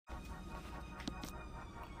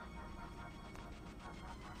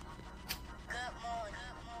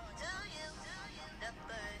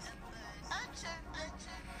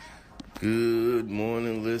Good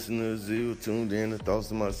morning, listeners. You tuned in to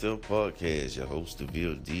Thoughts of Myself podcast. Your host, the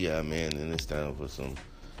Ville D.I. Man, and it's time for some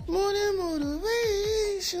morning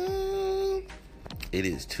motivation. It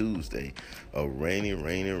is Tuesday, a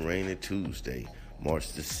rainy Tuesday,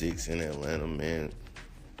 March the 6th in Atlanta, man.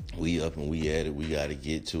 We up and we at it. We got to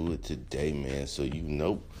get to it today, man. So you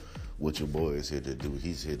know what your boy is here to do.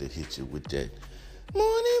 He's here to hit you with that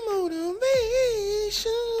morning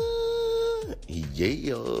motivation. Yeah,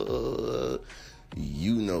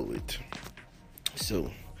 you know it.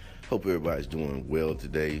 So, hope everybody's doing well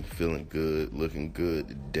today, feeling good, looking good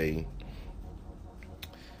today.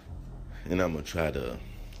 And I'm going to try to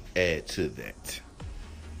add to that.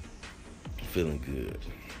 Feeling good.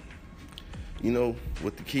 You know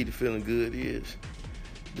what the key to feeling good is?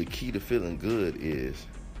 The key to feeling good is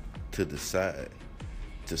to decide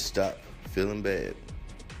to stop feeling bad.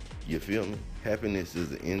 You feel me? Happiness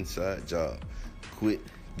is an inside job. Quit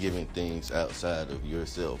giving things outside of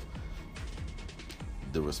yourself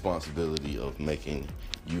the responsibility of making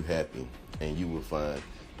you happy, and you will find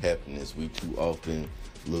happiness. We too often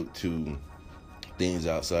look to things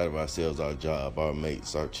outside of ourselves, our job, our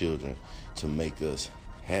mates, our children, to make us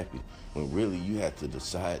happy, when really you have to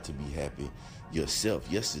decide to be happy yourself.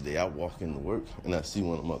 Yesterday I walk into work and I see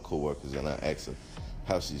one of my coworkers and I ask her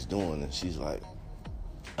how she's doing, and she's like,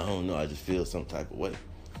 I don't know, I just feel some type of way.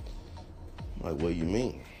 I'm like, what do you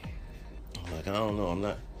mean? I'm like, I don't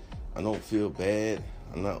know, I don't feel bad,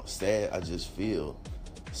 I'm not sad, I just feel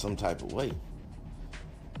some type of way.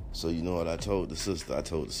 So you know what I told the sister?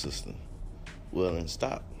 Well, then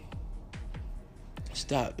stop.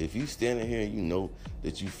 If you standing here and you know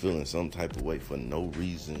that you feeling some type of way for no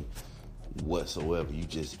reason whatsoever, you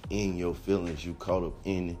just in your feelings, you caught up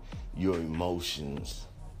in your emotions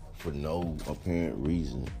for no apparent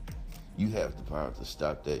reason, you have the power to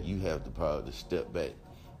stop that. You have the power to step back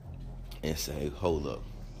and say, hold up,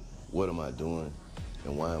 what am I doing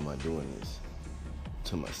and why am I doing this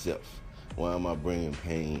to myself? Why am I bringing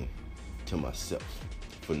pain to myself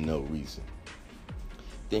for no reason?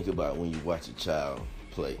 Think about when you watch a child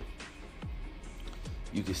play.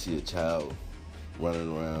 You can see a child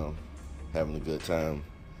running around, having a good time.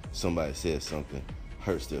 Somebody says something,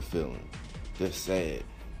 hurts their feeling. They're sad,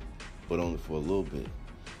 but only for a little bit.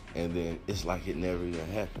 And then it's like it never even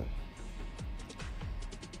happened.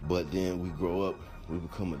 But then we grow up, we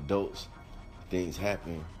become adults, things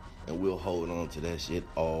happen, and we'll hold on to that shit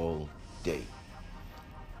all day.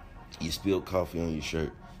 You spill coffee on your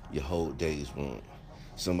shirt, your whole day is ruined.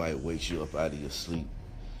 Somebody wakes you up out of your sleep,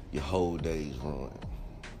 your whole day is ruined.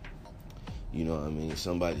 You know what I mean?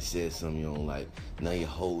 Somebody says something you don't like, now your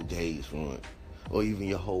whole day is ruined. Or even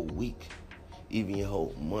your whole week, even your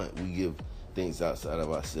whole month. We give things outside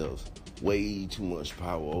of ourselves way too much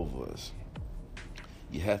power over us.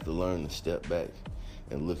 You have to learn to step back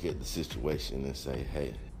and look at the situation and say,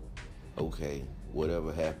 hey, okay,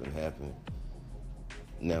 whatever happened.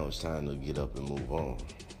 Now it's time to get up and move on.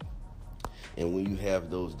 And when you have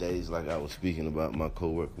those days, like I was speaking about my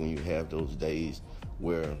coworker, when you have those days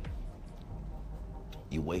where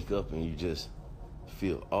you wake up and you just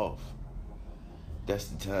feel off, that's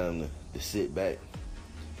the time to sit back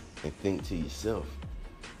and think to yourself,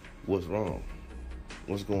 what's wrong?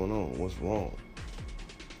 What's going on? What's wrong?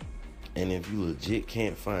 And if you legit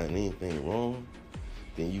can't find anything wrong,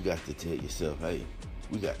 then you got to tell yourself, hey,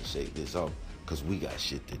 we got to shake this off because we got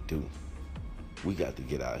shit to do. We got to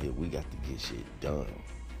get out here. We got to get shit done.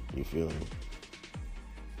 You feel me?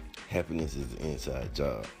 Happiness is an inside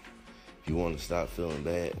job. If you want to stop feeling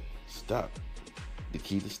bad, stop. The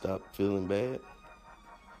key to stop feeling bad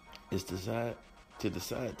is decide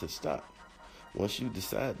to stop. Once you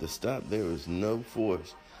decide to stop, there is no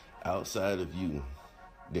force outside of you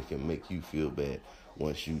that can make you feel bad.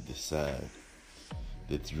 Once you decide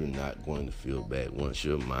that you're not going to feel bad, once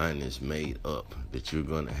your mind is made up that you're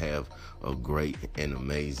going to have a great and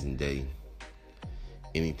amazing day,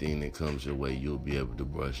 anything that comes your way, you'll be able to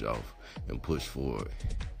brush off and push forward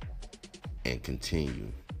and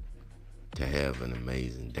continue to have an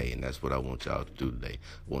amazing day. And that's what I want y'all to do today.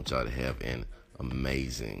 I want y'all to have an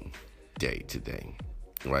amazing day today,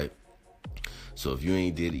 right? So if you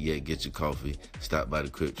ain't did it yet, get your coffee, stop by the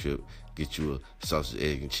Quick Trip, get you a sausage,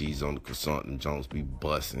 egg, and cheese on the croissant, and Jones be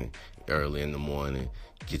busting early in the morning.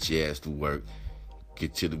 Get your ass to work,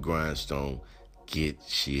 get to the grindstone, get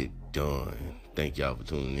shit done. Thank y'all for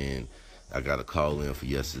tuning in. I got a call in for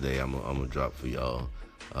yesterday. I'm gonna drop for y'all.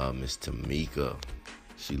 Miss Tamika,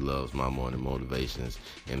 she loves my morning motivations,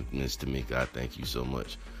 and Miss Tamika, I thank you so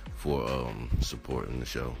much for supporting the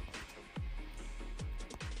show.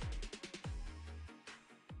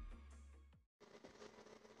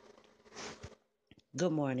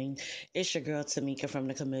 Good morning. It's your girl Tamika from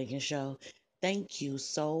the Chameleon Show. Thank you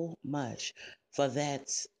so much for that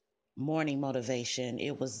morning motivation.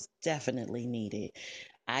 It was definitely needed.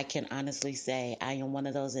 I can honestly say I am one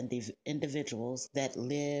of those individuals that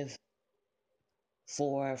live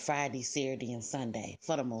for Friday, Saturday, and Sunday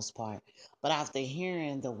for the most part. But after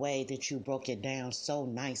hearing the way that you broke it down so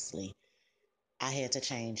nicely, I had to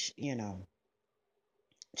change,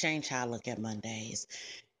 change how I look at Mondays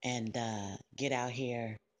and get out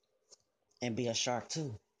here and be a shark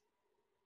too.